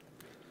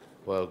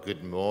Well,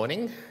 good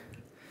morning.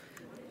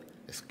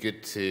 It's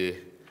good to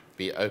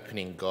be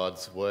opening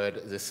God's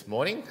Word this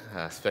morning,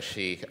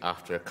 especially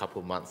after a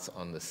couple months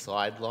on the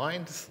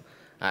sidelines.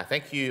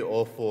 Thank you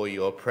all for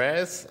your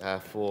prayers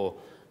for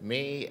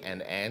me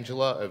and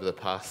Angela over the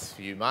past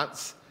few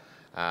months.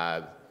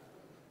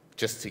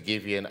 Just to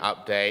give you an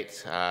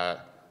update,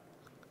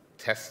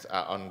 tests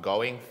are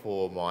ongoing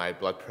for my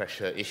blood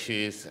pressure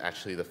issues.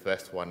 Actually, the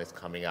first one is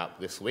coming up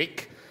this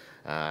week.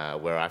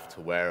 Where I have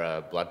to wear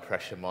a blood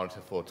pressure monitor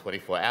for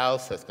 24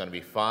 hours, so it's going to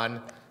be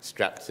fun,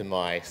 strapped to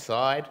my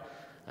side.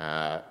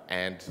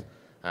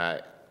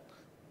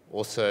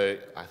 Also,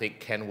 I think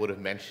Ken would have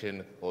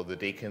mentioned, or the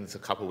deacons a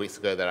couple of weeks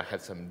ago, that I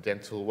had some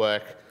dental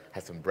work,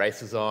 had some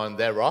braces on.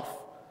 They're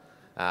off,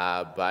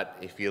 but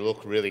if you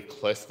look really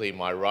closely,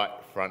 my right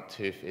front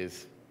tooth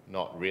is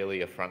not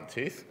really a front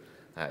tooth.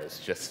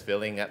 It's just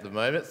filling at the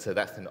moment, so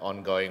that's an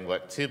ongoing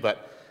work too,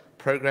 but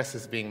progress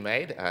is being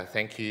made.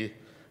 Thank you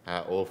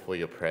all for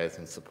your prayers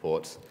and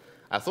support.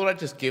 I thought I'd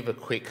just give a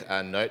quick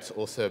note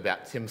also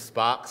about Tim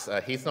Sparks.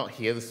 He's not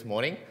here this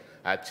morning.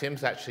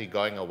 Tim's actually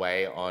going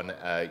away on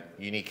a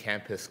uni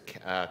campus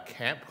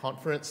camp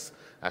conference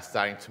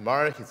starting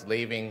tomorrow. He's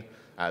leaving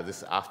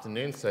this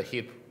afternoon, so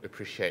he'd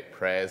appreciate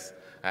prayers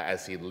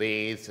as he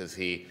leads,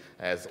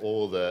 as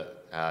all the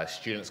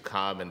students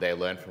come and they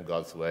learn from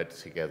God's word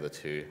together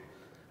too.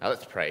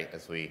 Let's pray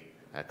as we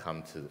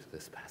come to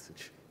this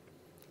passage.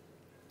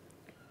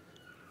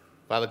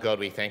 Father God,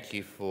 we thank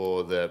you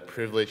for the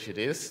privilege it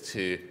is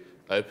to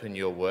open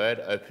your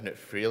word, open it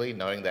freely,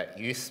 knowing that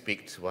you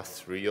speak to us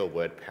through your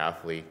word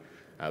powerfully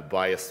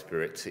by your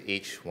Spirit to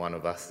each one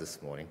of us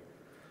this morning.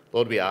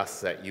 Lord, we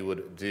ask that you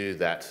would do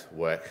that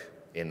work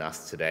in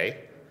us today,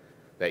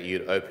 that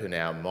you'd open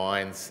our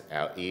minds,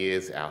 our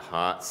ears, our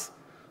hearts.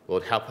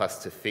 Lord, help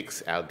us to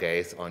fix our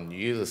gaze on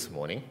you this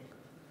morning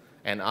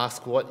and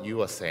ask what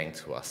you are saying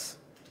to us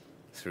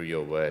through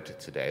your word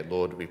today.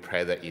 Lord, we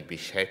pray that you'd be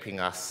shaping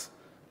us,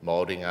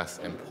 molding us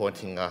and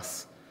pointing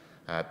us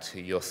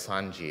to your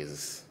Son,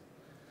 Jesus,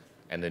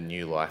 and the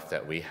new life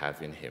that we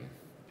have in him.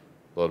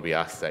 Lord, we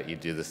ask that you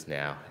do this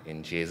now.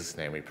 In Jesus'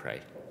 name we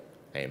pray.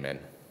 Amen.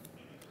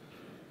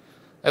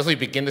 As we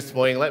begin this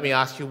morning, let me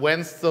ask you,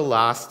 when's the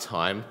last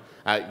time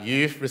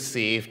you've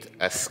received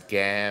a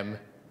scam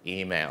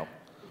email?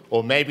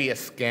 Or maybe a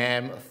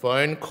scam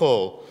phone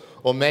call?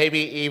 Or maybe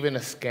even a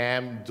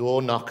scam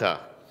door knocker?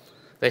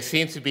 They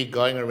seem to be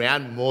going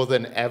around more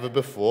than ever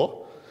before.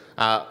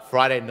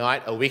 Friday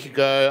night, a week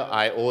ago,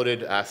 I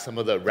ordered some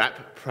of the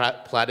wrap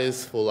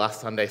platters for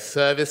last Sunday's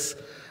service.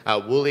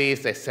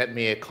 Woolies, they sent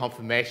me a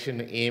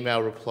confirmation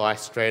email reply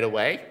straight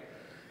away.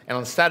 And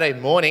on Saturday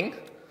morning,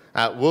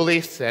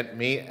 Woolies sent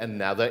me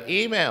another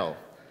email.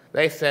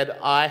 They said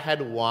I had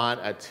won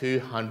a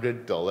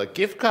 $200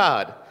 gift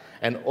card,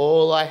 and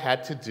all I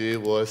had to do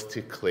was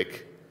to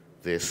click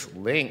this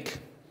link.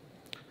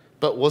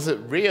 But was it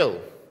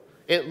real?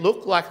 It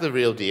looked like the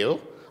real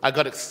deal. I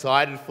got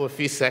excited for a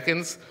few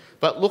seconds,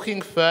 but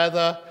looking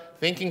further,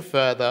 thinking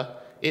further,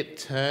 it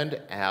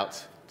turned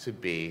out to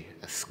be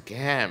a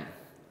scam.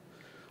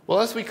 Well,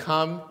 as we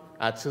come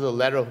to the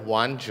letter of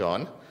 1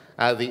 John,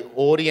 the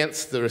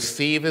audience, the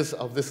receivers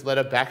of this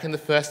letter back in the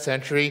first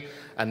century,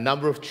 a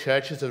number of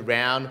churches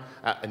around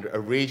a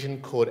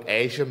region called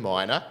Asia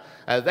Minor,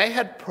 they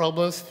had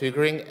problems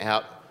figuring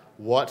out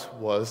what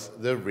was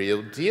the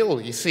real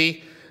deal. You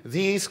see,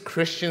 these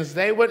Christians,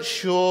 they weren't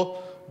sure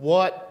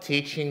what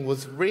teaching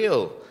was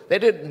real. They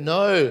didn't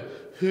know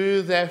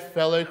who their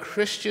fellow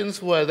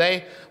Christians were.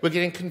 They were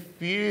getting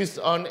confused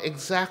on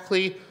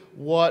exactly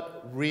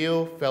what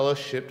real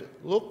fellowship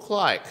looked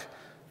like.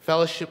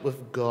 Fellowship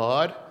with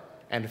God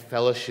and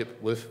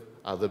fellowship with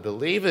other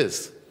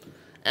believers.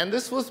 And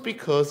this was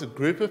because a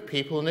group of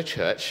people in the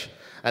church,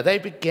 they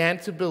began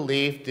to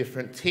believe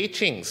different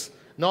teachings.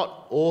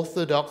 Not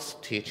orthodox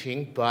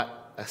teaching,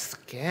 but a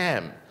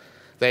scam.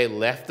 They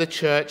left the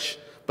church,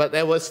 but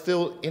they were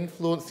still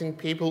influencing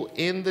people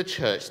in the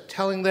church,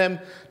 telling them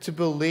to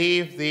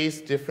believe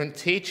these different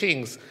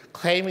teachings,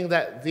 claiming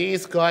that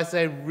these guys,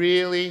 they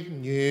really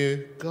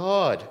knew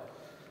God.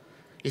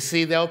 You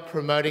see, they were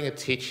promoting a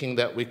teaching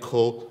that we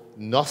call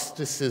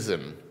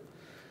Gnosticism.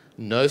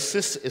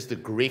 Gnosis is the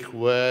Greek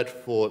word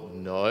for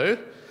know,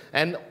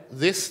 and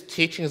this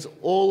teaching is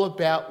all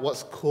about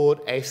what's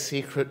called a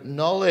secret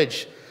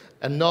knowledge,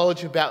 a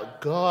knowledge about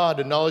God,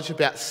 a knowledge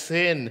about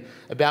sin,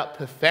 about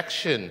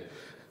perfection,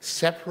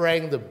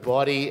 separating the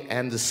body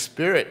and the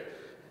spirit.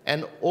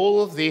 And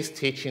all of these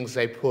teachings,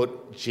 they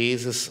put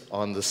Jesus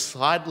on the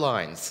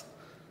sidelines.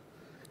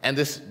 And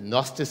this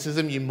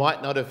Gnosticism, you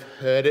might not have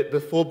heard it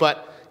before,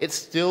 but it's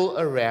still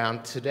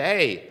around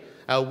today.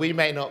 We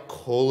may not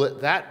call it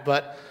that,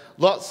 but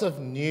lots of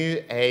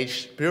New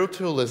Age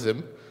spiritualism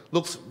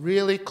looks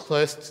really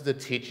close to the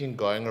teaching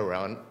going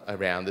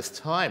around this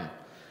time.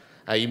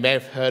 You may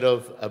have heard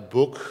of a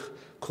book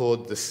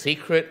called The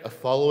Secret, a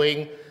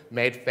following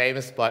made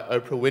famous by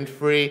Oprah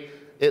Winfrey.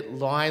 It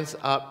lines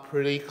up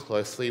pretty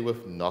closely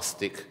with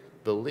Gnostic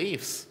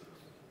beliefs.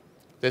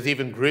 There's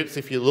even groups,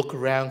 if you look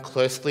around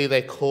closely,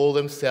 they call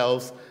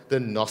themselves the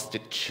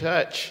Gnostic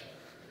Church.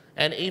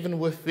 And even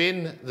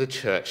within the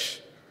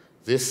church,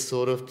 this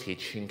sort of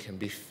teaching can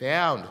be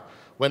found.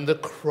 When the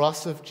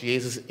cross of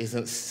Jesus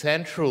isn't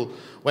central,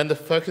 when the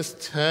focus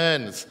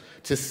turns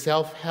to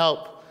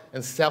self-help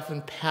and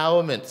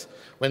self-empowerment,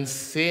 when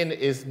sin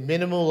is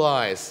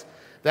minimalized,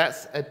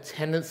 that's a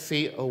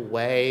tendency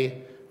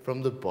away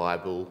from the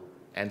Bible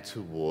and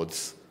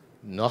towards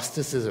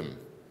Gnosticism.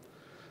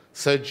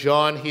 So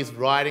John, he's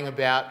writing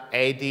about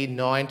AD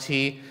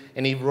 90,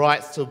 and he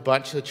writes to a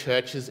bunch of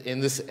churches in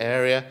this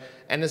area,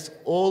 and it's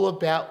all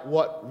about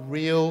what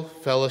real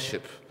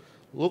fellowship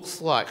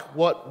looks like,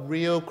 what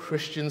real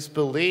Christians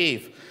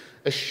believe,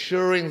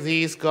 assuring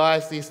these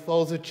guys, these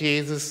followers of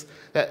Jesus,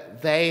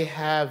 that they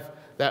have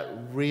that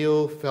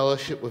real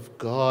fellowship with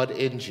God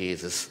in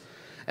Jesus,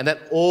 and that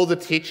all the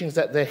teachings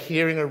that they're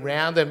hearing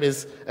around them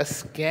is a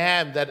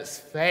scam, that it's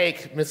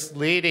fake,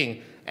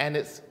 misleading, and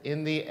it's,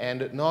 in the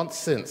end,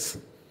 nonsense.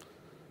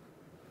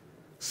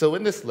 So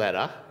in this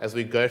letter, as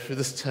we go through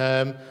this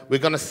term, we're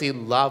going to see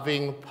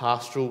loving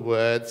pastoral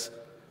words,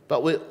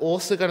 but we're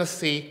also going to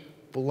see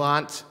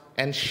blunt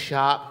and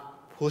sharp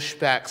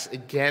pushbacks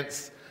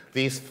against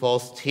these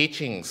false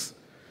teachings.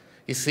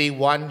 You see,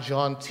 1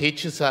 John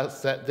teaches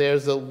us that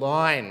there's a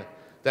line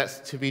that's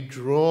to be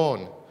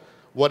drawn.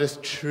 What is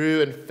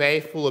true and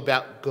faithful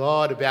about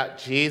God, about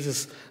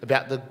Jesus,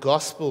 about the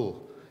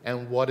gospel,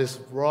 and what is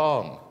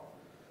wrong.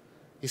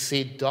 You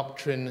see,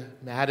 doctrine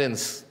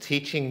matters,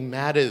 teaching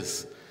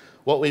matters.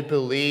 What we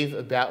believe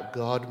about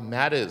God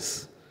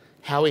matters.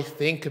 How we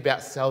think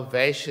about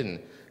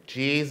salvation,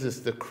 Jesus,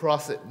 the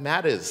cross, it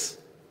matters.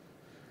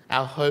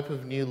 Our hope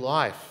of new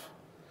life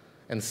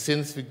and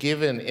sins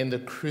forgiven in the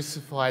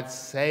crucified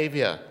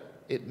Saviour,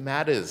 it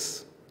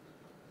matters.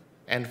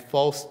 And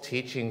false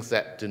teachings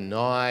that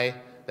deny,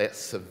 that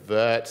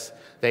subvert,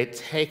 they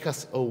take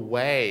us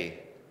away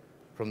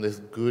from this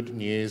good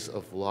news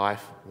of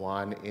life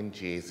won in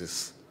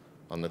Jesus.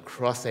 On the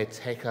cross, they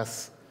take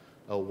us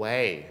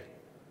away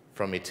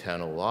from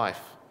eternal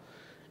life.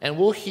 And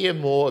we'll hear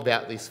more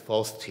about these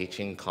false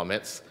teaching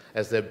comments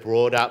as they're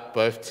brought up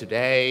both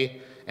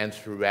today and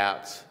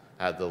throughout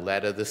the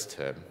letter this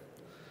term.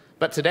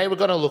 But today we're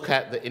going to look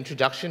at the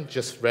introduction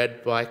just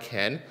read by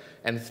Ken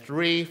and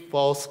 3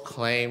 false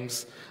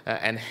claims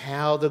and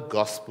how the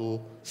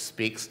gospel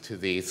speaks to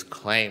these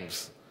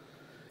claims.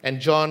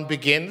 And John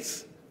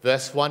begins,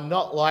 verse 1,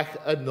 not like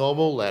a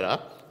normal letter.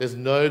 There's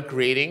no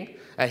greeting.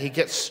 He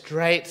gets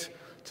straight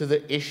to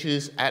the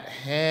issues at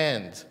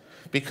hand.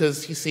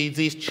 Because, you see,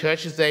 these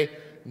churches, they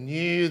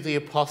knew the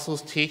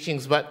apostles'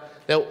 teachings, but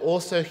they were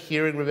also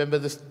hearing, remember,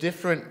 this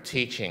different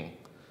teaching.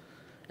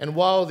 And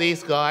while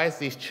these guys,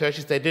 these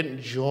churches, they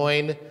didn't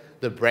join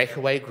the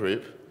breakaway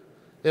group,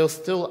 they were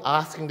still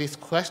asking these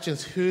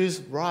questions. Who's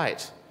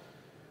right?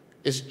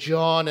 Is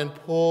John and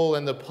Paul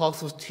and the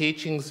apostles'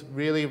 teachings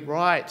really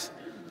right?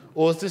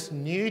 Or is this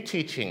new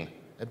teaching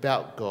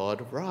about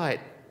God right?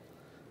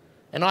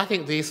 And I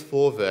think these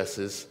 4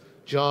 verses,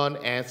 John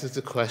answers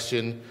the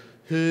question,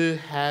 who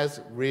has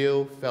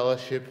real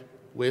fellowship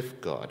with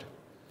God?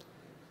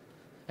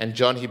 And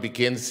John, he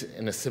begins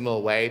in a similar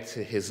way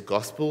to his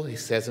gospel. He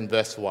says in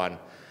verse 1,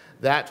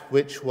 that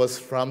which was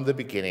from the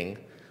beginning,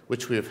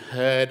 which we have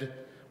heard,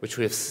 which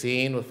we have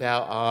seen with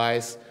our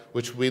eyes,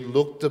 which we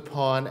looked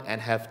upon and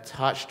have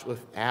touched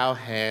with our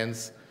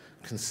hands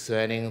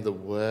concerning the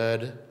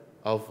word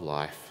of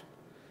life.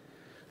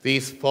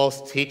 These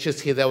false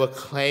teachers here, they were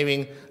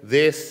claiming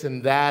this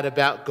and that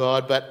about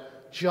God,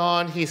 but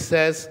John, he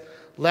says,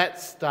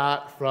 let's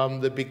start from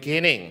the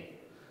beginning.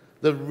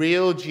 The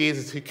real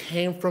Jesus who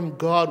came from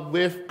God,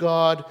 with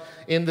God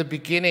in the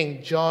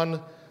beginning.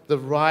 John, the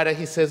writer,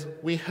 he says,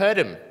 we heard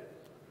him.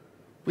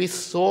 We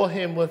saw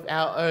him with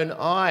our own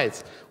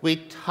eyes. We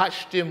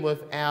touched him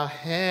with our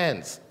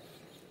hands.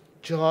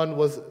 John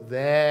was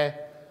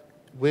there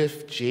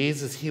with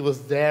Jesus. He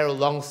was there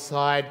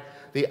alongside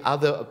the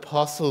other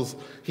apostles.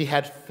 He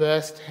had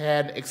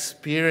first-hand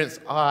experience,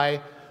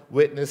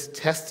 eyewitness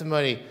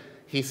testimony.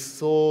 He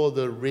saw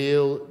the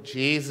real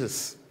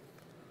Jesus.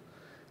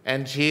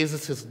 And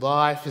Jesus, his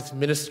life, his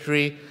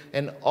ministry,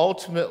 and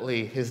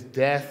ultimately his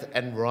death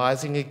and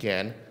rising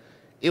again,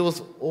 it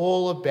was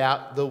all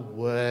about the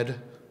word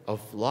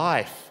of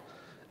life,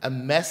 a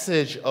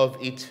message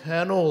of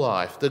eternal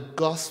life, the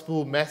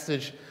gospel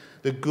message,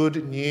 the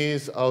good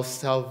news of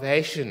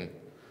salvation.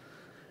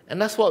 And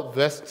that's what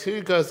verse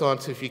 2 goes on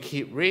to if you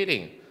keep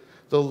reading.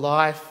 The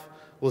life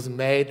was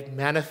made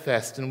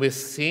manifest, and we've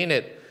seen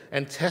it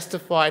and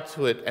testified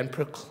to it and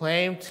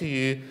proclaimed to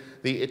you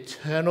the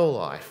eternal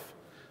life,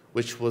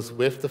 which was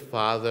with the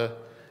Father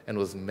and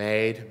was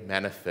made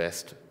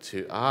manifest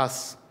to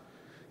us.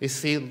 You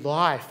see,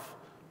 life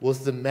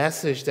was the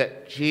message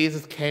that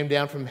Jesus came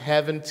down from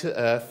heaven to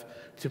earth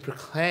to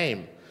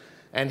proclaim.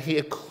 And he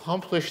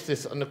accomplished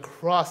this on the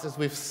cross, as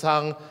we've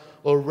sung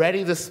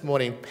already this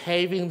morning,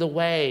 paving the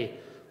way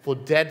for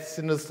dead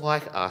sinners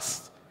like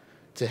us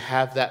to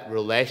have that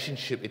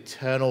relationship,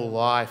 eternal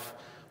life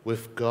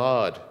with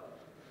God.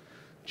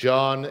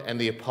 John and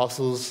the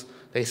apostles,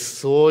 they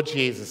saw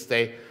Jesus.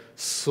 They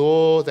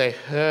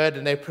heard,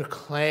 and they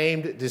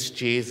proclaimed this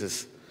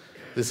Jesus.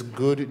 this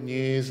good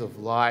news of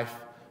life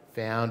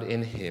found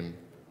in him.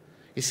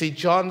 You see,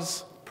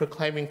 John's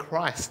proclaiming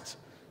Christ.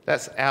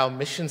 That's our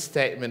mission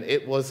statement.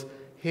 It was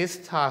his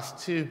task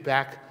too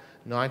back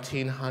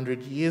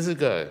 1900 years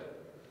ago.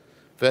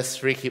 Verse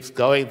 3 keeps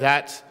going,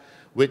 that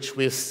which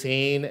we've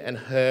seen and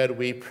heard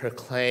we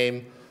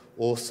proclaim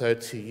also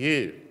to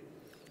you,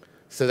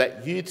 so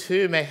that you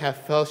too may have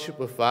fellowship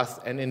with us,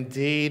 and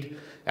indeed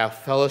our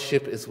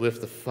fellowship is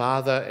with the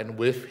Father and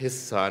with his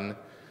Son,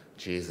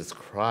 Jesus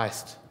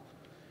Christ.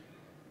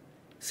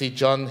 See,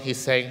 John, he's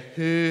saying,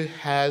 who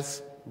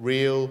has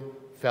real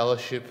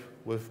fellowship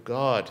with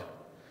God?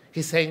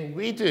 He's saying,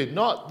 we do,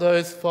 not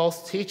those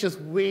false teachers.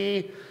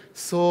 We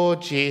saw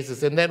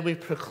Jesus, and then we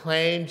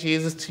proclaim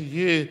Jesus to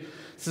you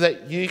so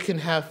that you can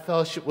have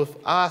fellowship with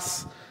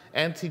us,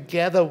 and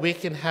together we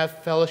can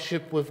have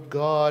fellowship with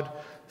God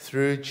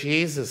through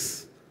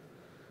Jesus.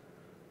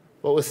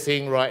 What we're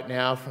seeing right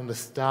now from the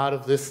start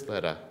of this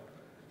letter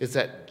is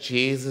that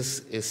Jesus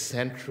is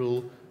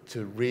central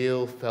to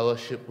real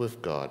fellowship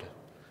with God.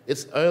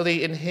 It's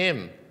only in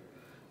him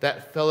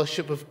that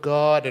fellowship with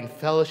God and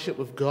fellowship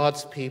with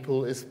God's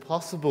people is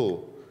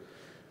possible.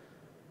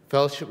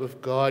 Fellowship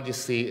with God, you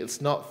see,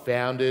 it's not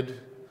founded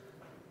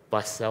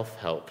by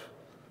self-help.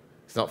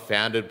 It's not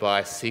founded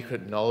by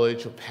secret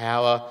knowledge or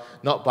power,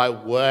 not by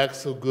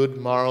works or good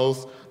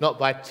morals, not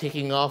by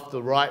ticking off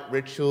the right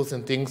rituals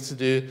and things to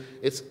do.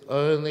 It's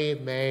only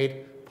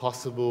made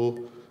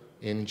possible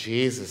in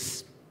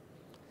Jesus.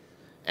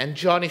 And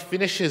John, he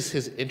finishes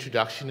his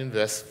introduction in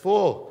verse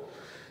 4.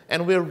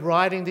 And we're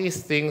writing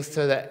these things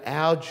so that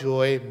our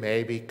joy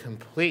may be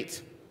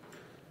complete.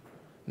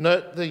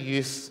 Note the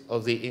use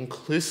of the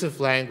inclusive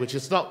language.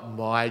 It's not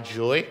my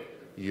joy,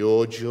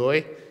 your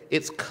joy.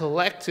 It's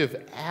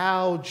collective,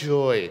 our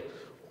joy.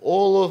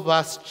 All of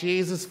us,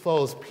 Jesus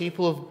followers,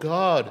 people of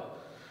God.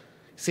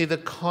 See, the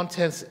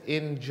contents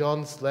in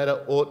John's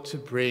letter ought to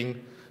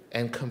bring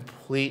and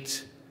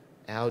complete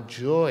our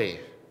joy.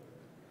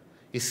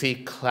 You see,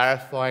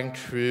 clarifying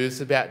truths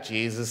about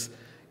Jesus,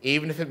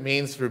 even if it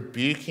means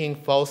rebuking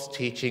false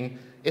teaching,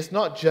 it's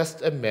not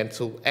just a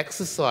mental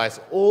exercise.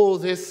 All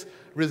this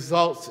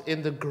results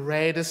in the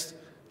greatest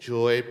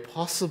joy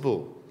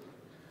possible.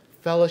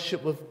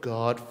 Fellowship with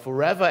God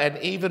forever, and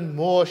even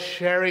more,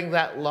 sharing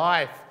that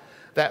life,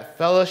 that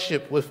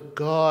fellowship with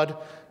God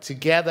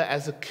together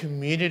as a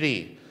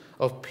community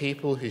of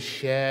people who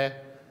share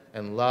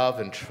and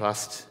love and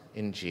trust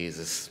in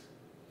Jesus.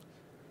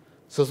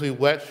 So as we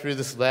work through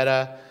this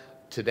letter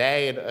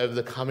today and over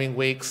the coming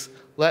weeks,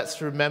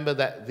 let's remember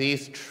that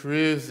these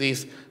truths,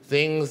 these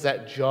things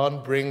that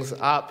John brings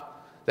up,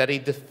 that he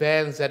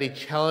defends, that he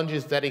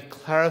challenges, that he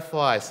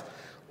clarifies,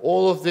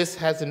 all of this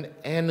has an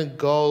end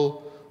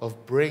goal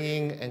of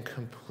bringing and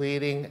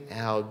completing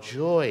our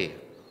joy.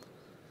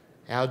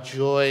 Our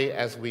joy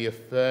as we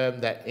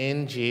affirm that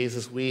in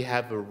Jesus we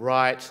have a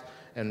right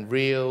and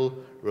real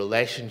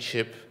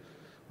relationship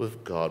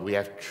with God. We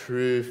have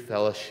true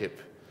fellowship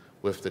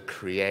with the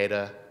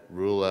Creator,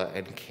 Ruler,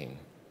 and King.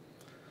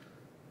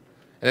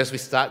 And as we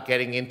start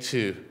getting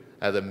into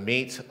the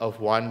meat of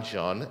 1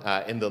 John,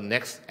 in the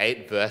next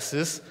 8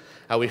 verses,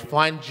 we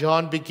find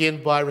John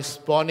begin by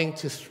responding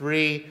to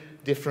 3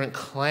 different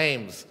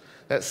claims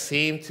that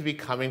seem to be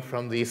coming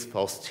from these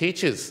false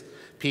teachers,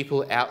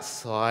 people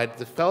outside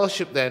the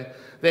fellowship. Then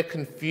they're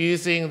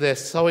confusing, they're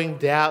sowing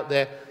doubt,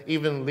 they're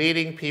even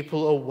leading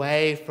people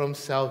away from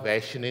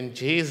salvation in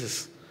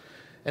Jesus,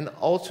 and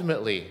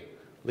ultimately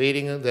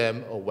leading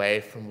them away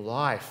from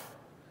life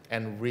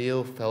and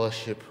real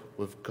fellowship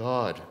with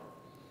God.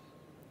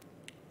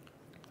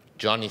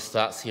 John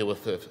starts here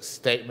with a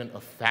statement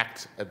of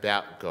fact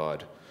about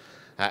God.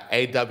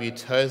 A.W.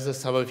 Tozer,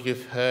 some of you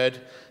have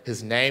heard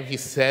his name. He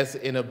says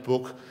in a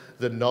book,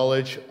 The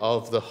Knowledge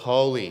of the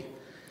Holy,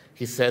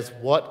 he says,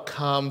 what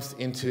comes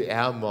into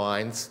our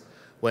minds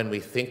when we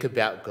think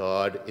about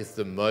God is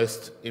the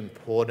most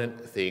important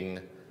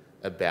thing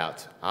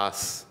about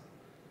us.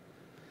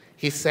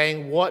 He's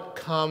saying what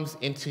comes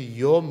into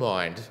your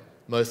mind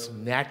most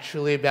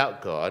naturally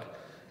about God,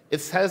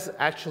 it says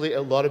actually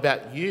a lot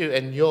about you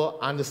and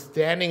your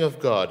understanding of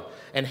God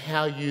and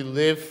how you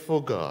live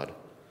for God.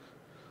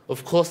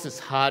 Of course, it's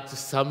hard to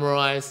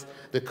summarize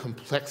the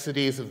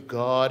complexities of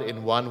God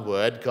in one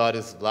word. God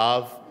is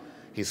love,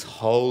 he's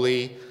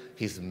holy,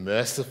 he's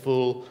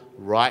merciful,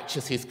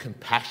 righteous, he's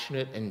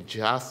compassionate and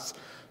just,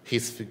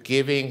 he's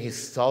forgiving,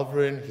 he's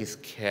sovereign, he's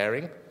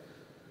caring.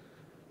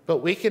 But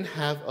we can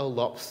have a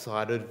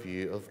lopsided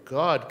view of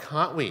God,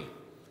 can't we?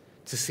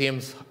 To see him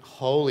as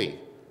holy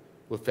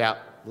without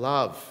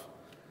love,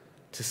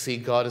 to see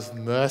God as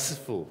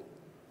merciful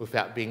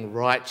without being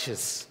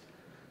righteous,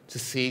 to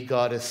see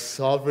God as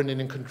sovereign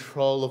and in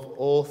control of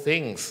all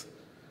things,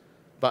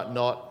 but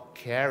not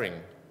caring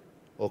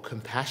or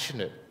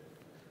compassionate.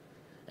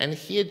 And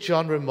here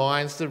John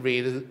reminds the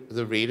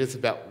readers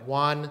about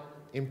one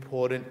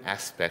important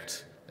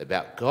aspect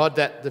about God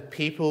that the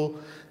people,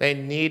 they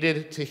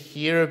needed to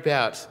hear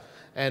about,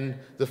 and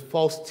the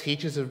false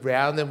teachers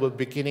around them were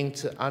beginning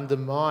to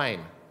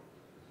undermine.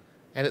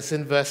 And it's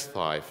in verse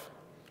 5.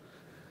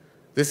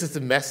 This is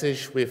the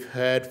message we've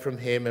heard from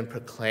him and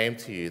proclaimed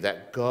to you,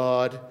 that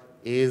God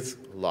is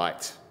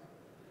light,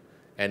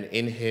 and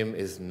in him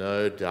is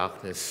no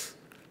darkness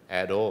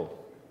at all.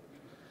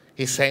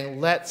 He's saying,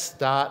 let's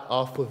start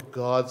off with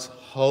God's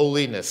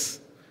holiness.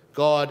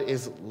 God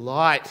is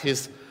light,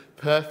 his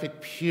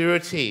perfect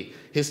purity,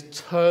 his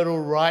total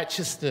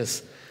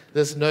righteousness.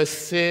 There's no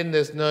sin,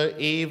 there's no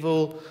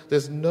evil,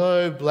 there's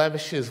no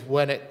blemishes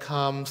when it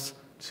comes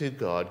to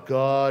God.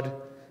 God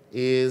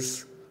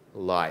is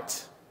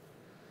light.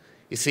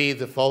 You see,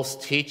 the false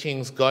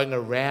teachings going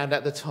around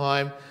at the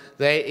time,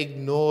 they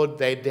ignored,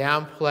 they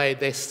downplayed,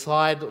 they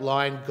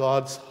sidelined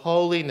God's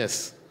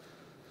holiness,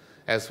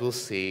 as we'll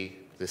see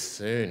this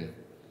soon.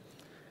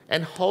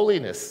 And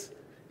holiness,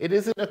 it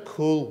isn't a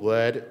cool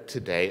word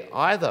today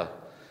either.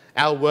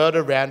 Our world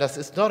around us,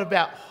 it's not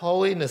about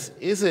holiness,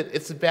 is it?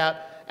 It's about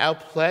our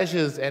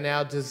pleasures and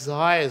our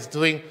desires,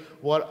 doing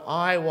what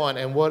I want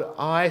and what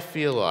I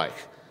feel like.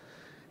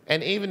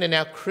 And even in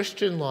our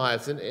Christian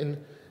lives and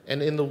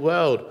in the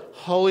world,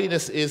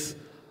 holiness is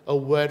a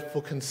word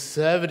for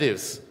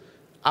conservatives,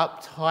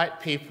 uptight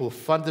people,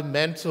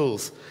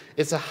 fundamentals.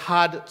 It's a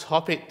hard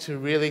topic to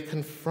really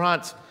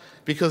confront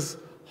because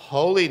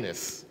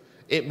holiness,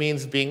 it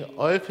means being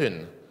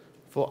open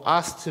for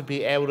us to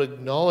be able to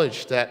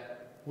acknowledge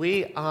that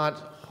we aren't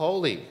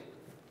holy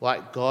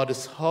like God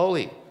is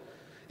holy.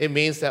 It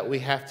means that we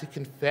have to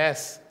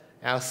confess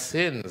our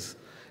sins.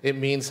 It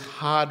means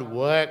hard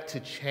work to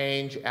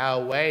change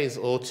our ways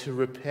or to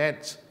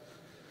repent.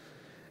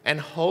 And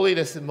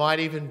holiness, it might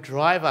even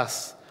drive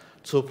us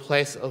to a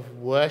place of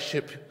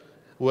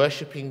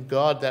worshiping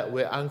God that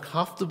we're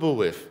uncomfortable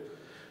with,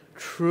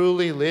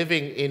 truly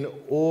living in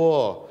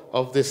awe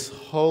of this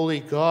holy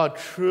God,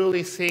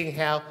 truly seeing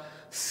how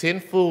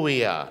sinful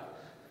we are,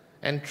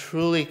 and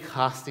truly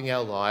casting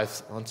our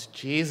lives onto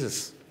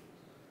Jesus.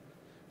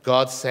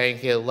 God's saying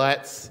here,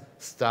 let's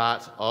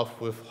start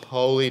off with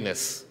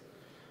holiness.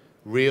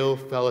 Real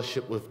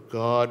fellowship with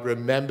God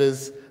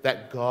remembers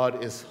that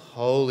God is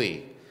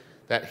holy,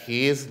 that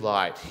he is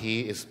light,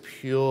 he is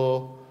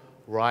pure,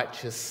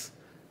 righteous,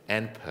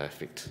 and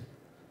perfect.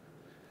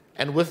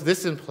 And with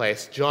this in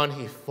place, John,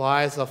 he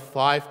fires off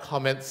 5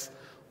 comments,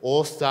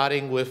 all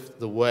starting with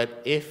the word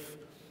if.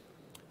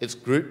 It's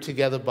grouped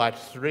together by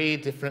 3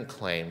 different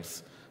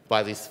claims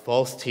by these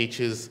false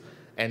teachers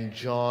and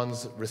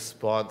John's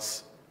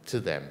response to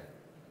them.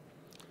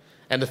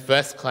 And the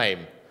first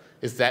claim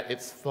is that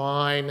it's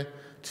fine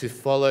to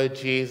follow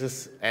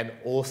Jesus and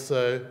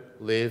also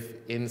live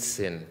in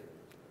sin.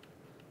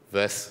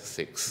 Verse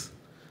 6.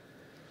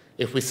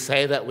 If we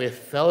say that we're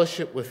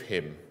fellowship with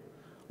him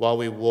while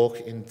we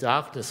walk in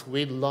darkness,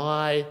 we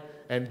lie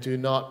and do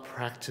not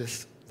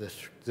practice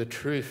the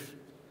truth.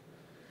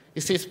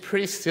 You see, it's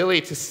pretty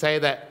silly to say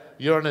that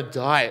you're on a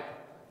diet,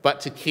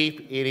 but to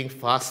keep eating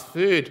fast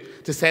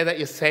food. To say that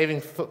you're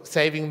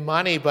saving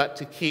money, but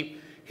to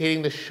keep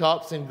hitting the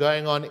shops and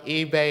going on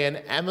eBay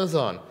and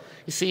Amazon.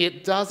 You see,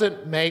 it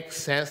doesn't make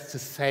sense to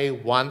say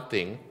one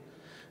thing,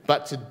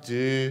 but to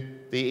do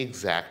the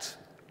exact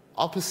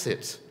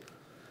opposite.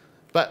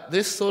 But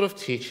this sort of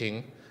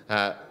teaching,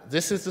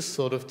 this is the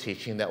sort of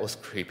teaching that was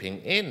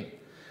creeping in.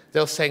 They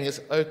were saying it's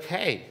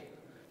okay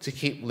to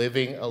keep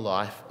living a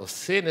life of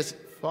sin. It's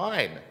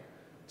fine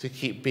to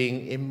keep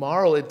being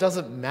immoral. It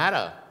doesn't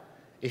matter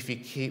if you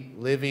keep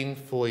living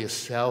for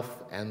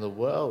yourself and the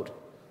world.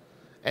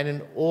 And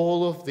in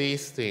all of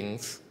these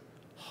things,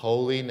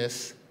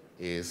 holiness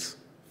is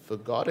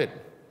forgotten.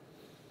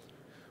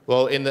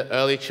 Well, in the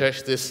early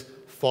church, this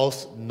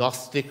false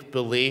Gnostic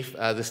belief,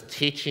 this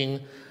teaching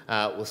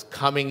was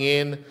coming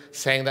in,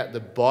 saying that the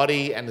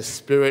body and the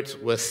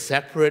spirit were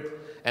separate,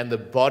 and the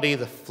body,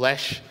 the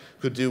flesh,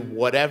 could do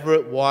whatever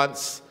it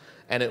wants,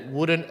 and it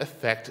wouldn't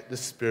affect the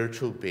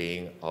spiritual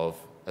being of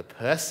a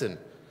person.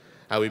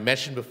 We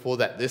mentioned before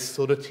that this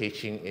sort of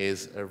teaching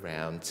is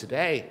around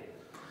today.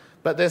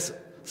 But there's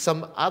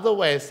some other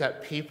ways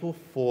that people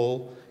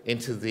fall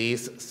into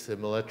these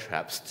similar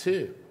traps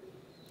too.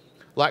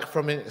 Like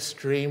from an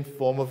extreme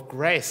form of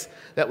grace,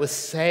 that we're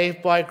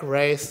saved by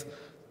grace,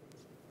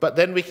 but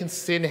then we can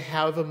sin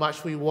however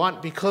much we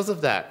want because of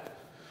that.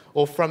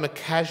 Or from a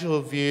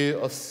casual view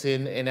of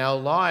sin in our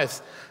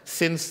lives,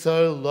 sin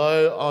so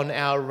low on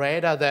our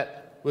radar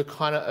that we're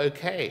kind of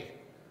okay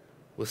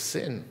with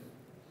sin.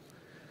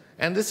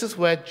 And this is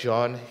where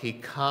John, he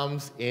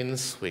comes in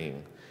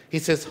swinging. He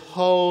says,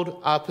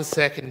 hold up a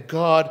second.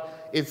 God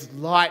is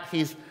light.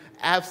 He's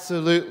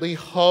absolutely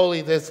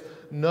holy. There's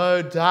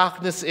no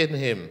darkness in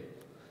him.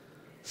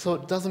 So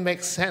it doesn't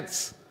make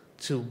sense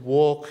to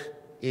walk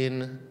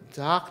in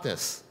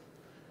darkness.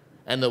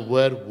 And the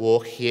word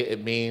walk here,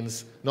 it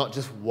means not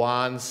just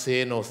one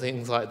sin or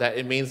things like that.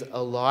 It means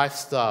a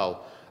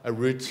lifestyle, a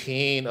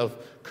routine of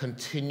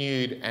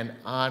continued and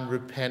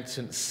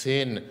unrepentant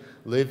sin,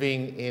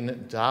 living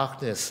in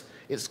darkness.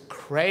 It's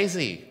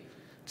crazy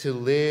to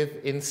live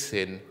in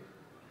sin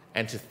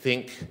and to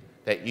think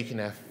that you can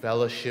have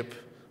fellowship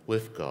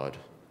with God.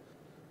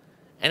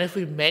 And if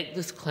we make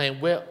this claim,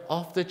 we're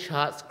off the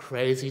charts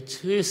crazy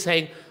too,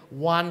 saying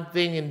one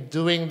thing and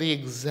doing the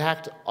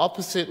exact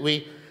opposite.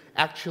 We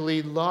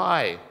actually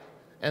lie.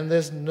 And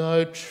there's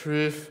no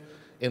truth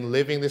in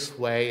living this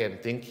way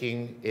and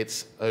thinking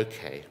it's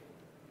okay.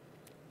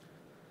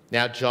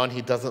 Now, John,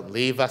 he doesn't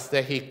leave us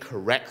there. He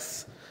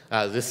corrects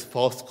this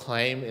false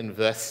claim in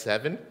verse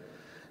 7.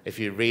 If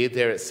you read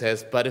there, it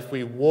says, "But if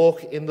we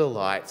walk in the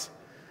light,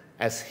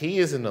 as he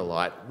is in the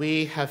light,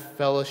 we have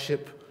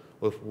fellowship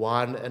with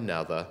one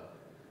another,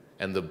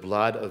 and the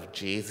blood of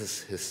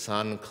Jesus, his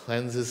Son,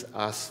 cleanses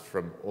us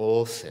from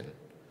all sin."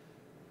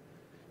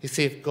 You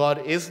see, if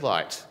God is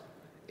light,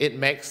 it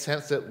makes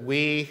sense that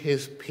we,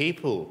 his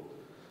people,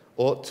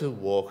 ought to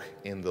walk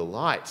in the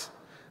light.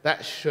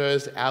 That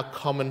shows our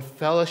common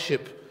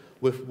fellowship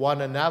with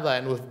one another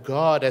and with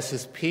God as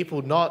his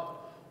people,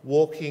 not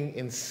walking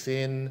in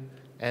sin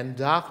and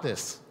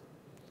darkness.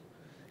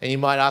 And you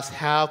might ask,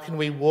 how can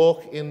we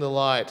walk in the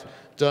light?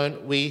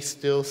 Don't we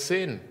still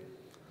sin?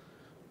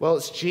 Well,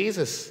 it's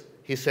Jesus,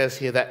 he says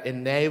here, that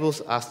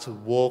enables us to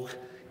walk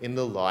in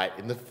the light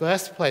in the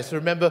first place.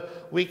 Remember,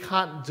 we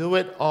can't do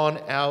it on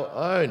our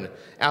own.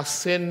 Our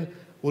sin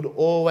would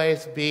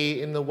always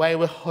be in the way.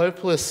 We're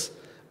hopeless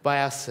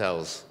by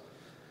ourselves.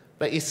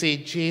 But you see,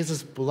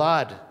 Jesus'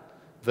 blood,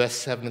 verse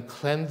 7,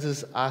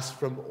 cleanses us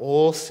from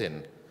all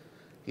sin.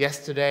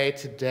 Yesterday,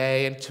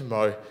 today, and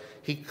tomorrow,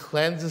 he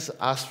cleanses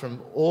us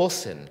from all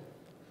sin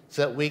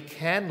so that we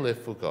can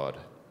live for God,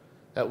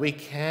 that we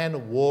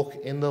can walk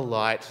in the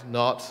light,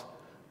 not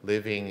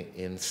living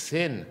in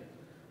sin.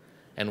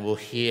 And we'll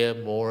hear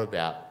more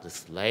about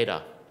this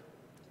later.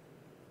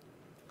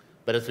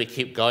 But as we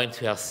keep going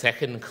to our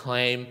second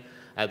claim,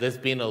 there's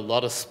been a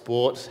lot of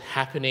sport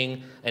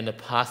happening in the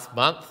past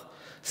month.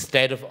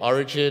 State of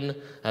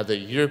Origin, the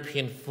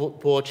European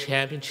Football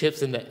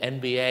Championships, and the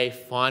NBA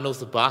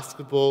Finals of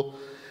basketball.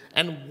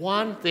 And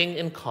one thing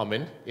in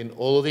common in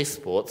all of these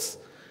sports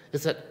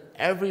is that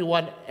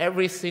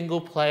every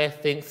single player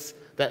thinks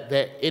that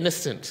they're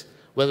innocent,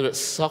 whether it's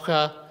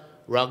soccer,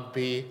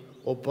 rugby,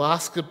 or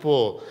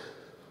basketball.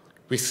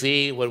 We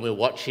see when we're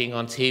watching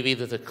on TV,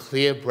 there's a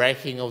clear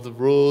breaking of the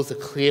rules, a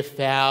clear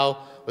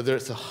foul, whether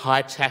it's a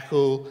high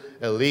tackle,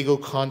 illegal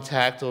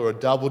contact, or a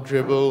double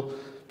dribble.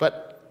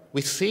 But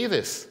we see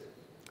this.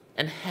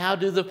 And how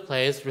do the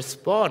players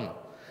respond?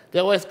 They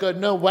always go,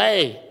 "No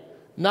way,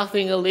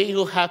 nothing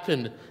illegal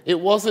happened. It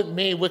wasn't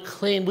me, we're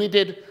clean, we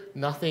did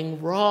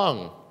nothing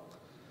wrong."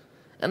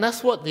 And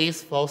that's what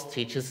these false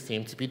teachers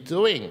seem to be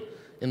doing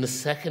in the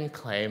second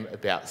claim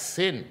about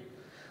sin.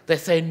 They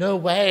say, "No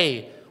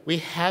way, we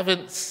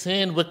haven't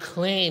sinned, we're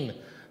clean,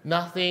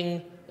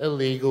 nothing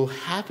illegal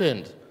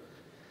happened."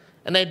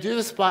 And they do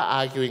this by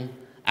arguing,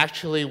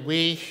 actually,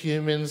 we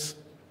humans,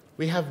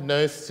 we have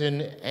no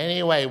sin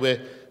anyway.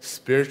 We're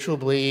spiritual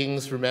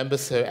beings, remember,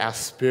 so our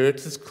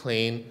spirit is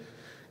clean,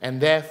 and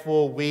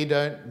therefore we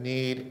don't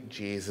need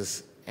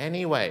Jesus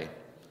anyway.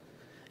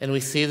 And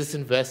we see this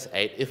in verse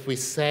 8. If we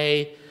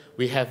say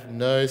we have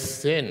no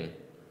sin,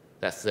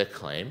 that's their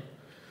claim,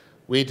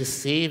 we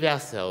deceive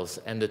ourselves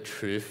and the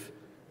truth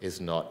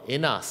is not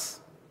in us.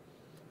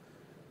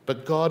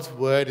 But God's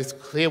word is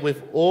clear.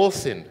 We've all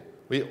sinned.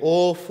 We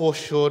all fall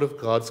short of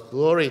God's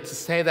glory. To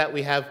say that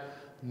we have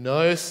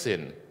no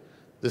sin,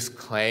 this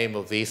claim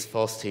of these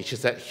false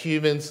teachers that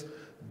humans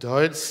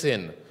don't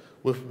sin,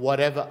 with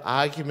whatever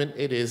argument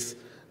it is,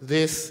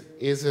 this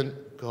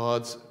isn't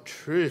God's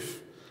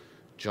truth.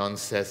 John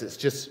says it's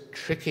just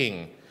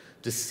tricking,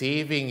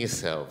 deceiving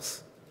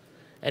yourselves.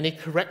 And he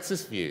corrects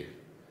this view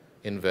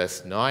in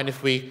verse 9.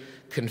 If we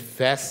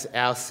confess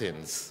our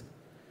sins,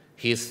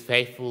 he is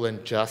faithful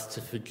and just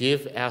to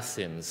forgive our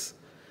sins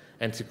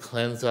and to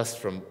cleanse us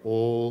from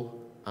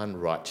all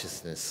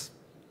unrighteousness.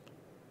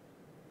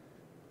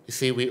 You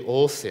see, we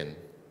all sin.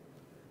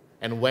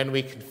 And when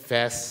we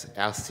confess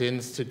our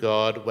sins to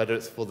God, whether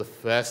it's for the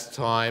first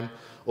time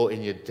or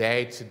in your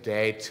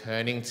day-to-day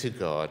turning to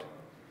God,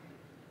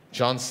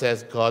 John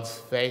says God's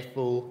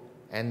faithful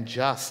and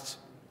just.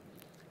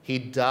 He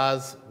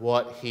does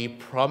what he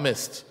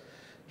promised.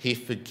 He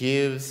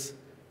forgives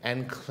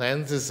and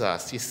cleanses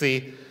us. You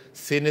see,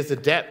 sin is a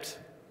debt,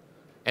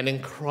 and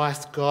in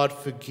Christ God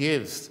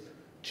forgives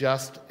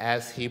just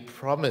as he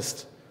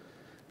promised.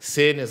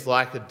 Sin is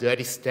like a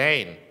dirty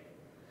stain,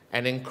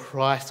 and in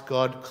Christ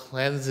God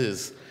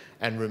cleanses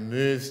and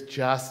removes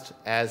just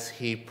as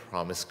he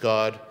promised.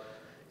 God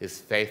is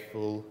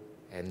faithful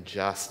and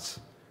just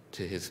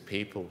to his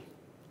people.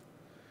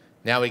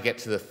 Now we get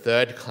to the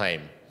third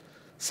claim.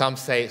 Some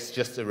say it's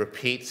just a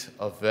repeat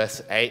of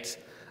verse 8.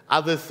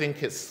 Others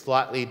think it's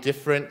slightly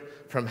different,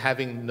 from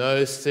having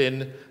no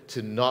sin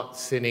to not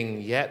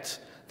sinning yet,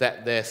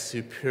 that their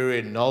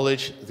superior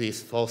knowledge,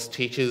 these false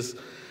teachers,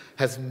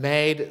 has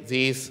made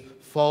these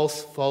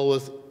false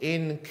followers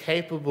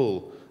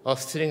incapable of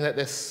sinning, that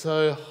they're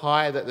so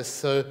high, that they're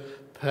so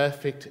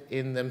perfect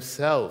in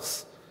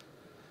themselves.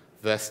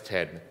 Verse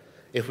 10,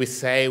 if we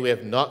say we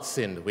have not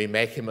sinned, we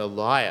make him a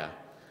liar,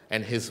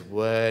 and his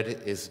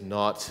word is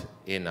not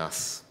in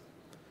us.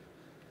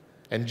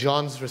 And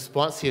John's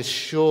response here is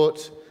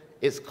short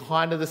It's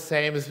kind of the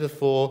same as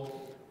before,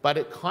 but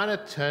it kind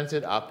of turns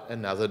it up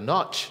another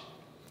notch.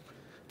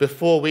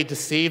 Before we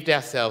deceived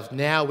ourselves,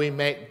 now we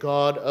make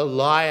God a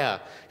liar.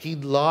 He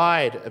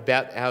lied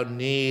about our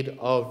need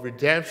of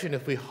redemption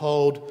if we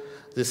hold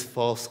this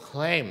false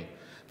claim.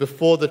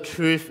 Before, the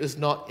truth is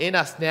not in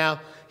us. Now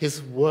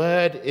his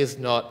word is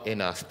not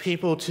in us.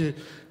 People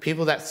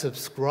that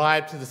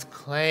subscribe to this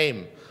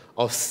claim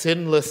of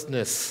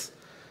sinlessness,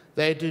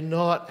 they do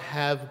not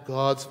have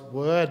God's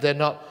word. They're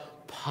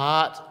not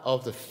part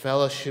of the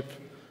fellowship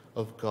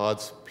of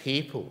God's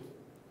people.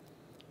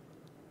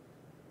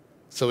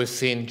 So we've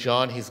seen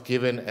John, he's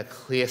given a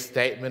clear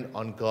statement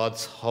on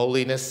God's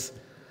holiness.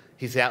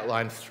 He's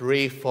outlined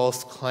 3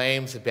 false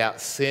claims about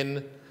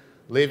sin: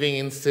 living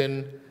in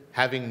sin,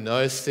 having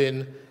no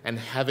sin, and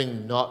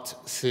having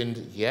not sinned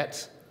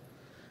yet.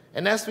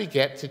 And as we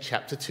get to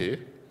chapter 2,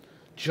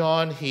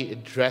 John, he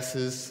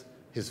addresses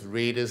his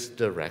readers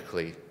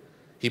directly.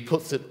 He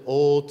puts it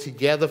all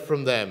together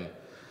from them: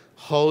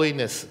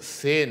 holiness,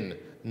 sin,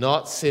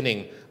 not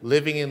sinning,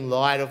 living in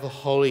light of a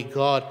holy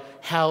God,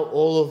 how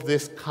all of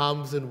this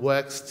comes and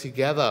works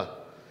together.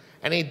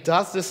 And he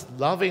does this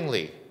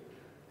lovingly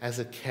as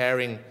a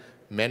caring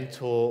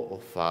mentor or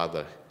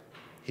father.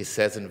 He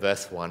says in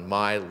verse 1,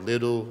 "My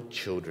little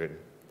children,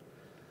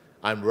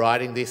 I'm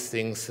writing these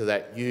things so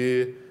that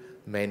you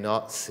may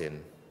not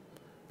sin.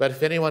 But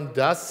if anyone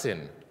does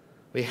sin,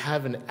 we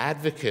have an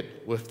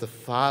advocate with the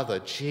Father,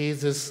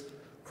 Jesus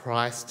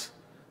Christ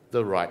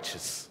the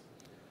righteous."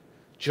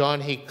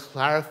 John, he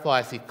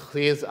clarifies, he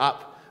clears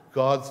up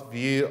God's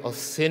view of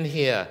sin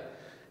here.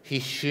 He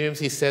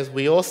says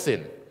we all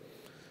sin.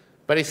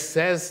 But he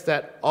says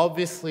that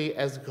obviously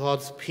as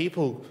God's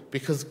people,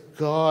 because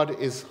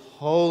God is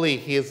holy,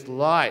 he is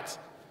light,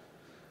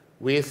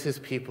 we as his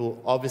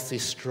people obviously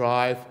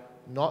strive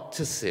not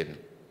to sin.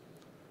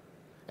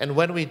 And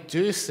when we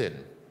do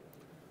sin,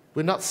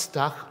 we're not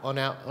stuck on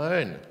our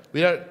own.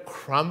 We don't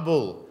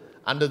crumble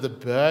under the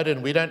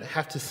burden. We don't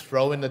have to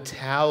throw in the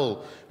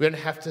towel. We don't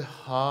have to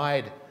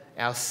hide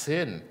our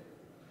sin,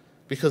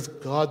 because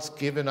God's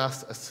given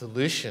us a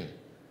solution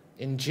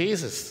in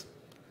Jesus.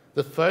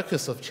 The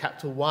focus of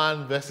chapter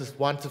 1, verses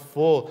 1 to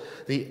 4,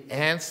 the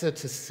answer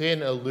to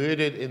sin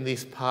alluded in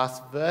these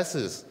past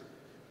verses.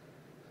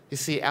 You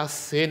see, our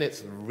sin,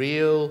 it's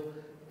real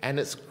and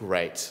it's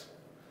great.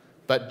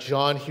 But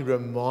John, he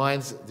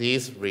reminds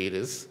these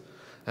readers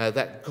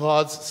that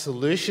God's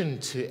solution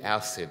to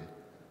our sin,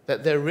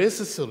 that there is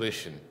a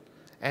solution,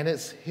 and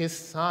it's his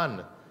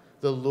Son,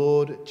 the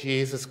Lord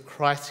Jesus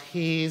Christ.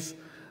 He's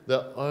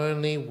the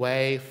only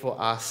way for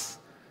us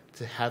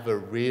to have a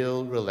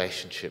real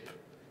relationship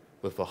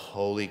with a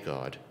holy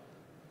God.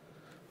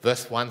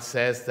 Verse 1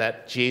 says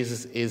that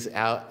Jesus is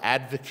our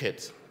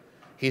advocate.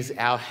 He's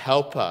our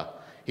helper.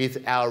 He's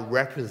our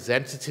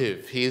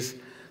representative. He's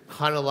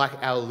kind of like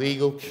our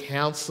legal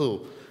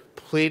counsel,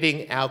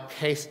 pleading our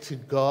case to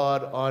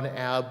God on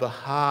our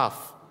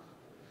behalf.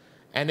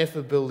 And if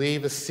a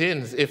believer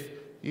sins, if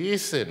you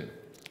sin,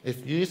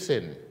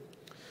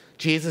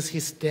 Jesus, he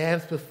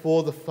stands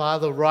before the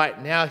Father right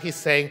now. He's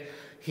saying,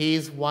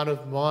 he's one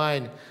of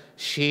mine.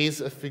 She's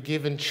a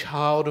forgiven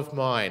child of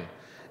mine.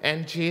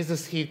 And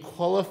Jesus, he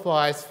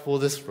qualifies for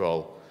this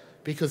role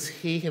because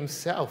he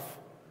himself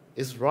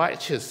is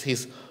righteous.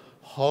 He's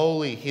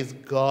holy. He's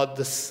God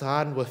the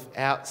Son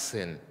without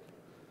sin.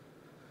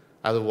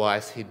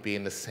 Otherwise, he'd be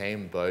in the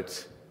same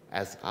boat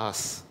as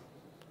us.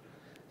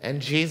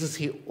 And Jesus,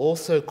 he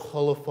also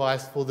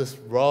qualifies for this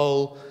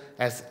role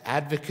as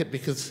advocate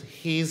because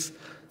he's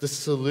the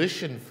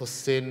solution for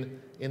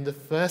sin in the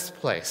first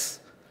place.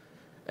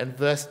 And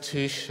verse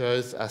 2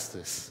 shows us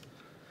this.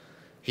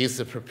 He's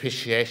the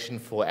propitiation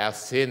for our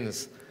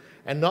sins,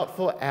 and not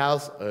for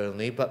ours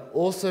only, but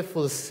also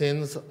for the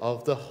sins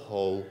of the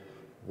whole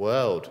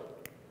world.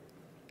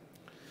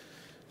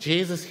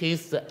 Jesus,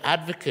 he's the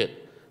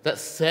advocate that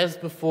says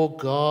before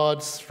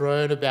God's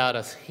throne about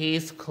us,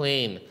 he's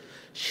clean,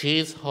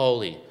 she's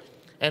holy.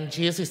 And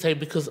Jesus is saying,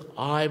 because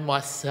I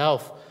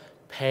myself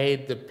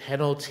paid the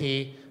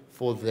penalty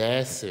for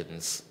their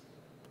sins.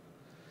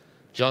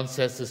 John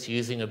says this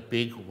using a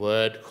big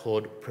word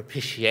called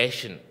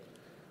propitiation.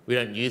 We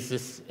don't use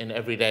this in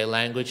everyday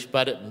language,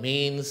 but it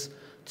means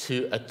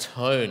to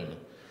atone.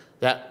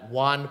 That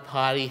one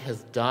party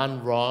has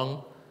done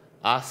wrong,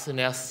 us and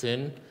our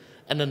sin,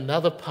 and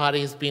another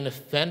party has been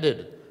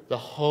offended, the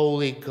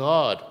holy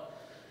God.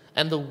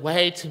 And the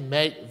way to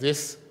make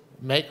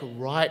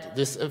right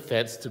this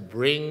offense, to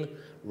bring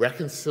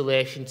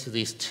reconciliation to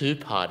these two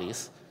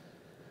parties,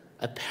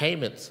 a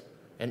payment,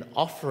 an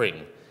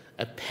offering,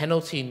 a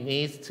penalty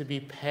needs to be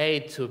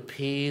paid to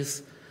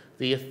appease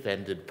the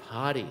offended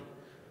party,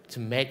 to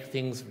make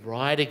things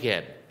right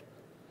again.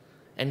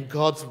 And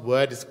God's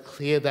word is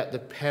clear that the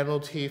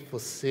penalty for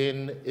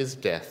sin is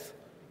death.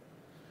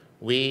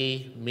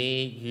 We,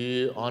 me,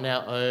 you, on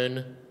our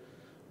own,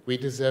 we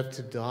deserve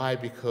to die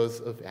because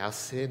of our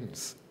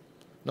sins.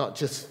 Not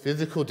just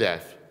physical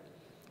death,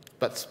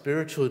 but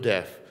spiritual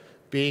death,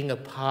 being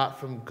apart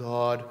from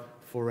God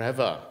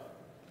forever.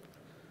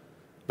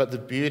 But the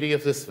beauty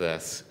of this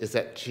verse is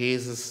that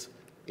Jesus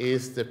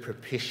is the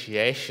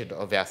propitiation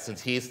of our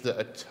sins. He is the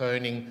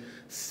atoning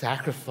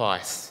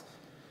sacrifice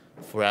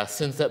for our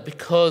sins, that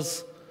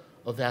because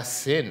of our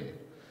sin,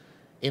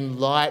 in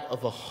light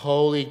of a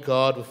holy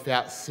God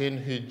without sin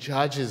who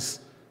judges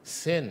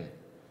sin,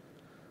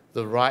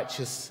 the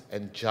righteous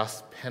and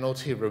just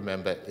penalty,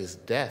 remember, is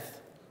death.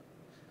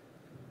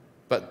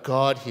 But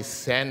God, he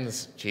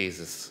sends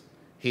Jesus.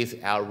 He's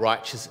our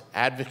righteous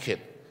advocate,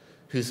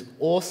 who's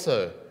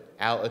also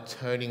our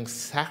atoning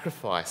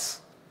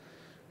sacrifice,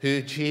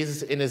 who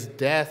Jesus in his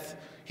death,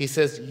 he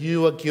says,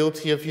 you are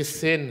guilty of your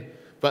sin,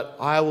 but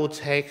I will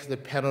take the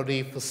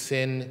penalty for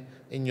sin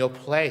in your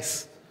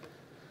place.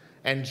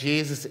 And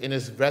Jesus in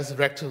his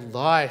resurrected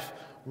life,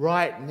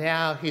 right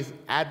now, he's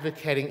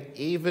advocating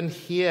even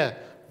here,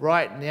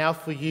 right now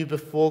for you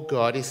before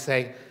God. He's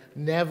saying,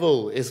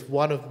 Neville is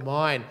one of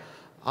mine.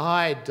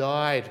 I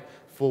died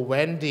for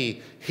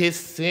Wendy. His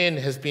sin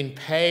has been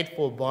paid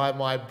for by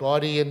my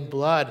body and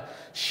blood.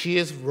 She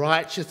is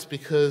righteous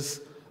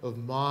because of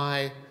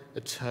my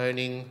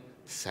atoning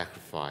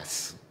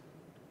sacrifice.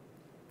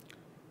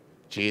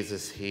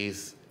 Jesus,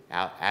 he's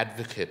our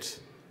advocate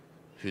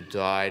who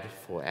died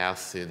for our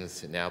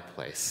sins in our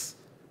place.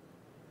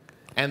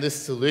 And this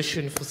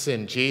solution for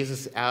sin,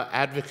 Jesus, our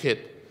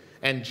advocate,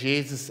 and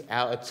Jesus,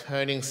 our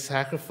atoning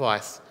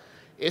sacrifice,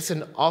 it's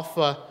an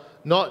offer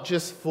not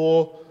just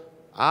for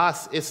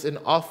us, it's an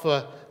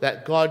offer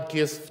that God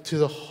gives to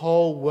the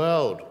whole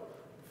world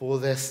for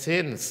their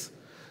sins.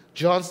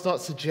 John's not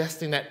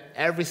suggesting that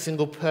every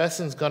single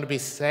person's going to be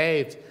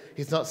saved.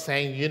 He's not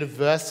saying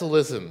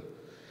universalism,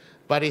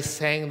 but he's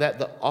saying that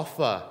the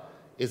offer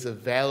is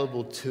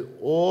available to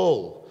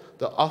all.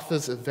 The offer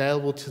is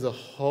available to the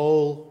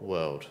whole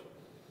world.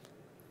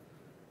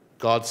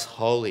 God's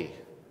holy.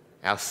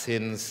 Our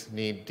sins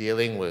need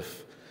dealing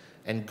with.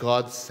 And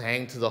God's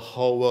saying to the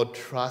whole world,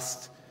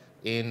 trust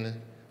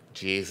in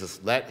Jesus.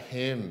 Let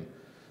him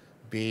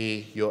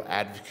be your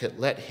advocate.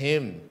 Let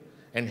him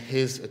and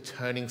his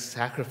atoning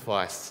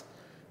sacrifice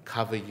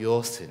cover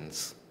your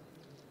sins.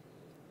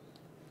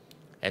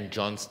 And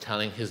John's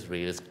telling his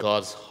readers,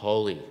 God's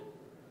holy.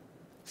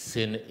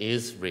 Sin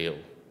is real.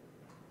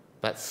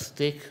 But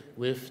stick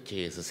with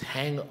Jesus.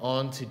 Hang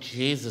on to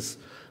Jesus.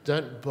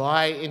 Don't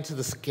buy into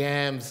the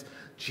scams.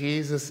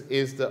 Jesus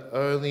is the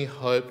only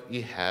hope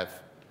you have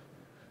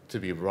to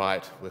be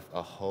right with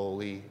a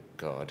holy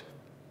God.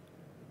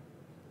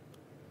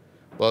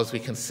 Well, as we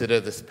consider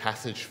this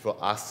passage for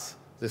us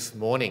this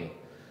morning,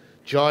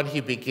 John,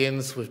 he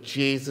begins with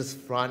Jesus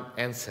front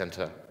and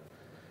center.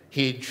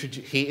 He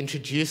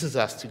introduces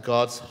us to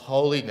God's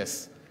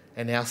holiness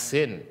and our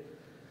sin.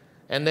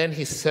 And then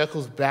he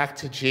circles back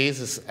to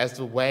Jesus as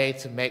the way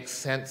to make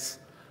sense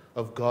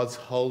of God's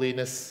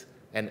holiness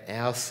and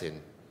our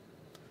sin.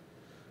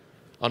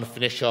 I want to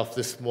finish off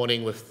this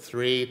morning with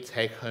 3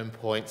 take-home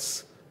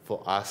points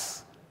for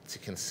us to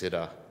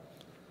consider.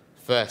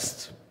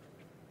 First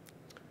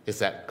is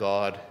that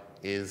God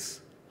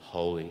is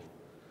holy.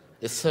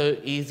 It's so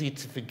easy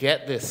to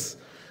forget this,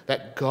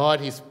 that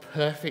God is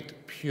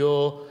perfect,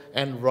 pure,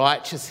 and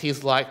righteous.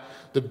 He's like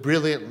the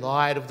brilliant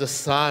light of the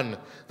sun,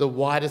 the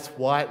whitest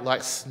white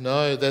like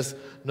snow. There's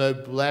no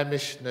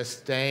blemish, no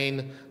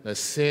stain, no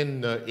sin,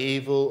 no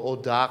evil or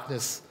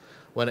darkness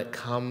when it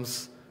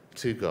comes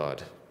to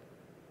God.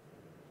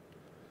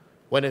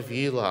 When have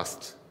you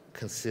last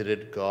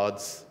considered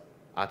God's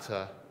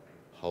utter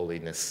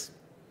holiness?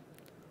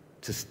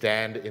 To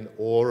stand in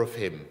awe of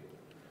him,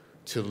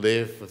 to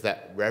live with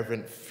that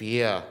reverent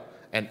fear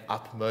and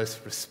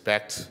utmost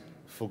respect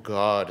for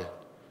God,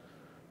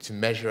 to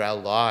measure our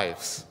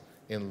lives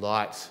in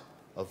light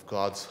of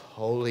God's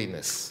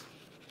holiness.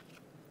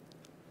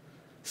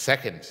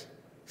 Second,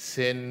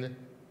 sin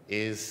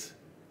is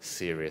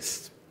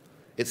serious.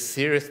 It's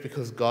serious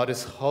because God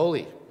is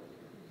holy.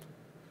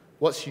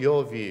 What's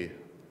your view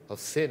of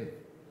sin?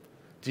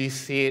 Do you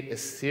see it as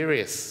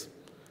serious?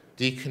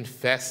 Do you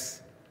confess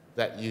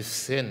that you've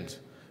sinned,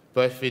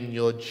 both in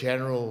your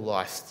general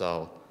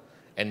lifestyle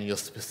and your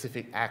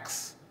specific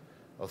acts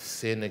of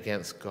sin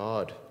against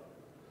God?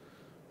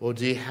 Or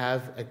do you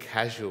have a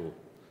casual,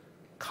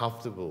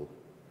 comfortable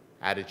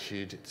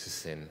attitude to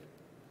sin,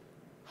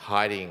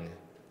 hiding,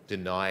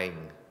 denying,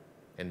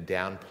 and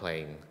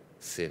downplaying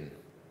sin?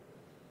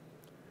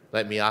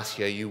 Let me ask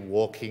you, are you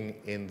walking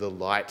in the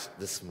light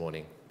this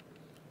morning?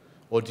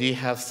 Or do you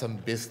have some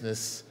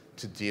business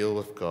to deal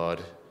with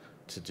God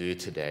to do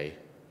today?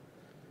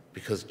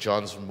 Because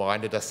John's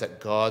reminded us that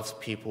God's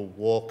people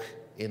walk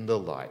in the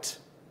light,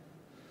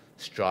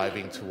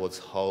 striving towards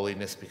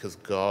holiness because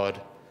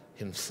God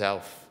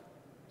himself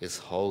is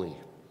holy.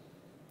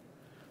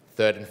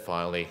 Third and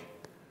finally,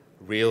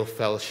 real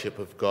fellowship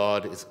with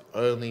God is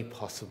only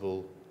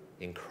possible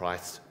in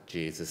Christ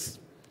Jesus.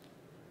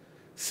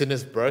 Sin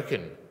is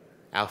broken.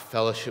 Our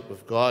fellowship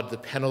with God, the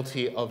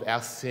penalty of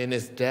our sin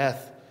is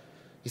death.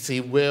 You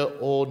see, we're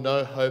all,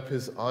 no hope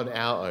is on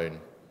our own.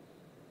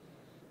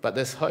 But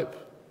there's hope,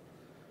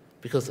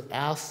 because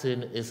our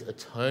sin is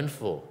atoned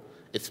for,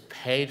 it's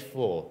paid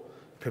for,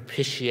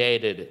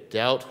 propitiated,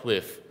 dealt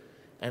with,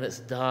 and it's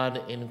done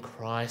in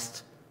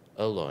Christ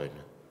alone.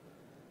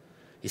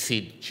 You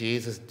see,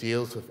 Jesus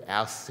deals with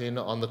our sin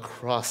on the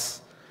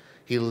cross.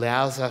 He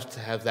allows us to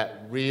have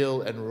that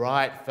real and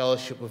right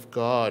fellowship with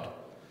God.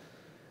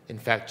 In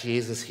fact,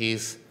 Jesus,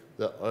 he's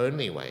the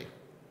only way.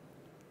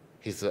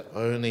 He's the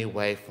only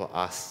way for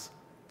us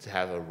to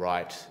have a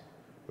right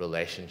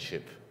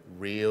relationship,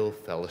 real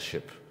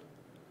fellowship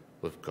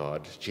with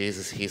God.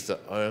 Jesus, he's the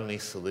only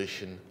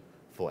solution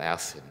for our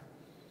sin.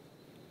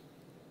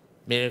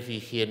 Many of you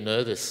here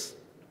know this,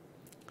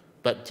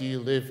 but do you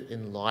live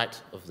in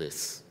light of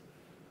this?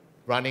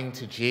 Running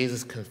to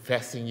Jesus,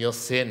 confessing your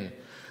sin,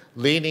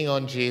 leaning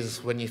on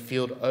Jesus when you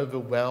feel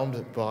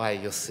overwhelmed by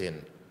your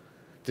sin,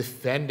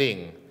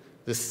 defending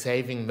the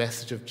saving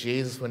message of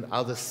Jesus when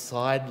others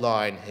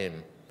sideline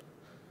him,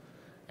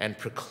 and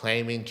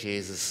proclaiming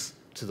Jesus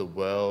to the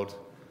world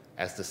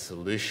as the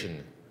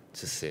solution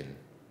to sin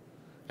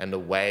and the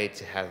way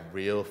to have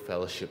real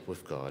fellowship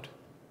with God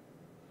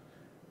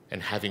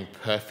and having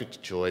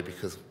perfect joy,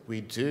 because we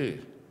do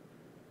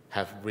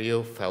have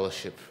real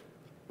fellowship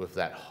with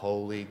that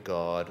holy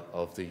God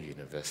of the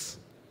universe.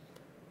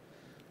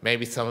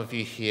 Maybe some of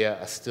you here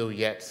are still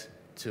yet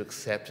to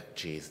accept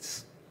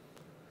Jesus.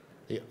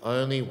 The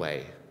only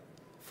way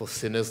for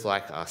sinners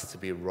like us to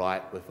be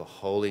right with a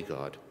holy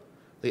God,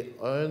 the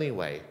only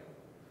way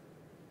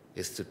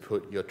is to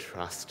put your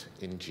trust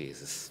in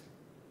Jesus.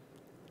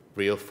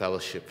 Real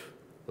fellowship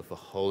with a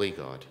holy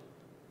God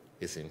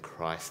is in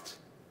Christ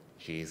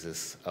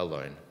Jesus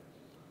alone.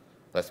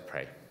 Let's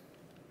pray.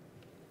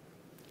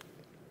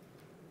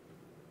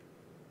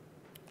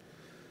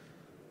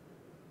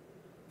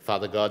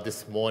 Father God,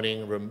 this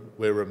morning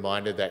we're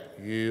reminded that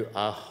you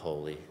are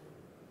holy,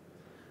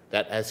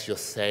 that as your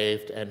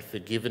saved and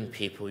forgiven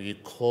people, you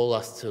call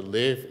us to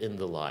live in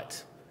the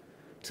light,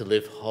 to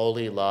live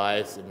holy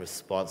lives in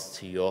response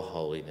to your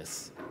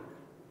holiness.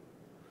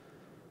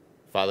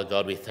 Father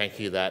God, we thank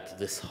you that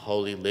this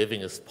holy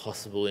living is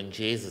possible in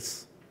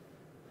Jesus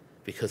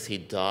because he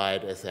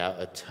died as our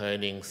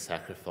atoning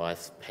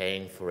sacrifice,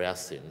 paying for our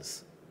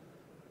sins,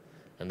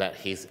 and that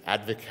he's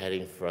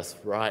advocating for us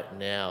right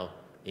now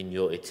in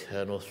your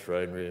eternal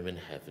throne room in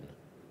heaven.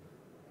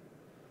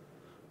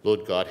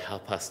 Lord God,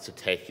 help us to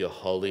take your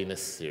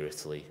holiness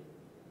seriously.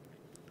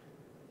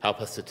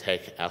 Help us to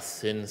take our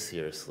sin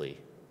seriously.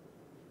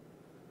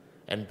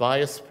 And by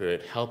your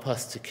Spirit, help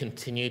us to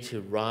continue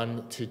to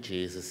run to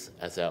Jesus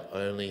as our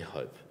only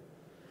hope,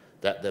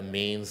 that the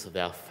means of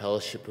our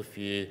fellowship with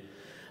you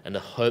and the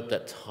hope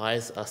that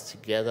ties us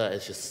together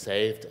as your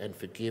saved and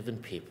forgiven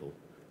people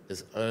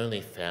is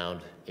only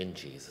found in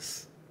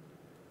Jesus.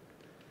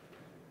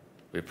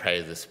 We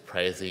pray this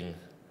praising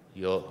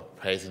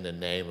the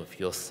name of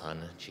your Son,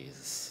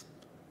 Jesus.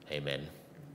 Amen.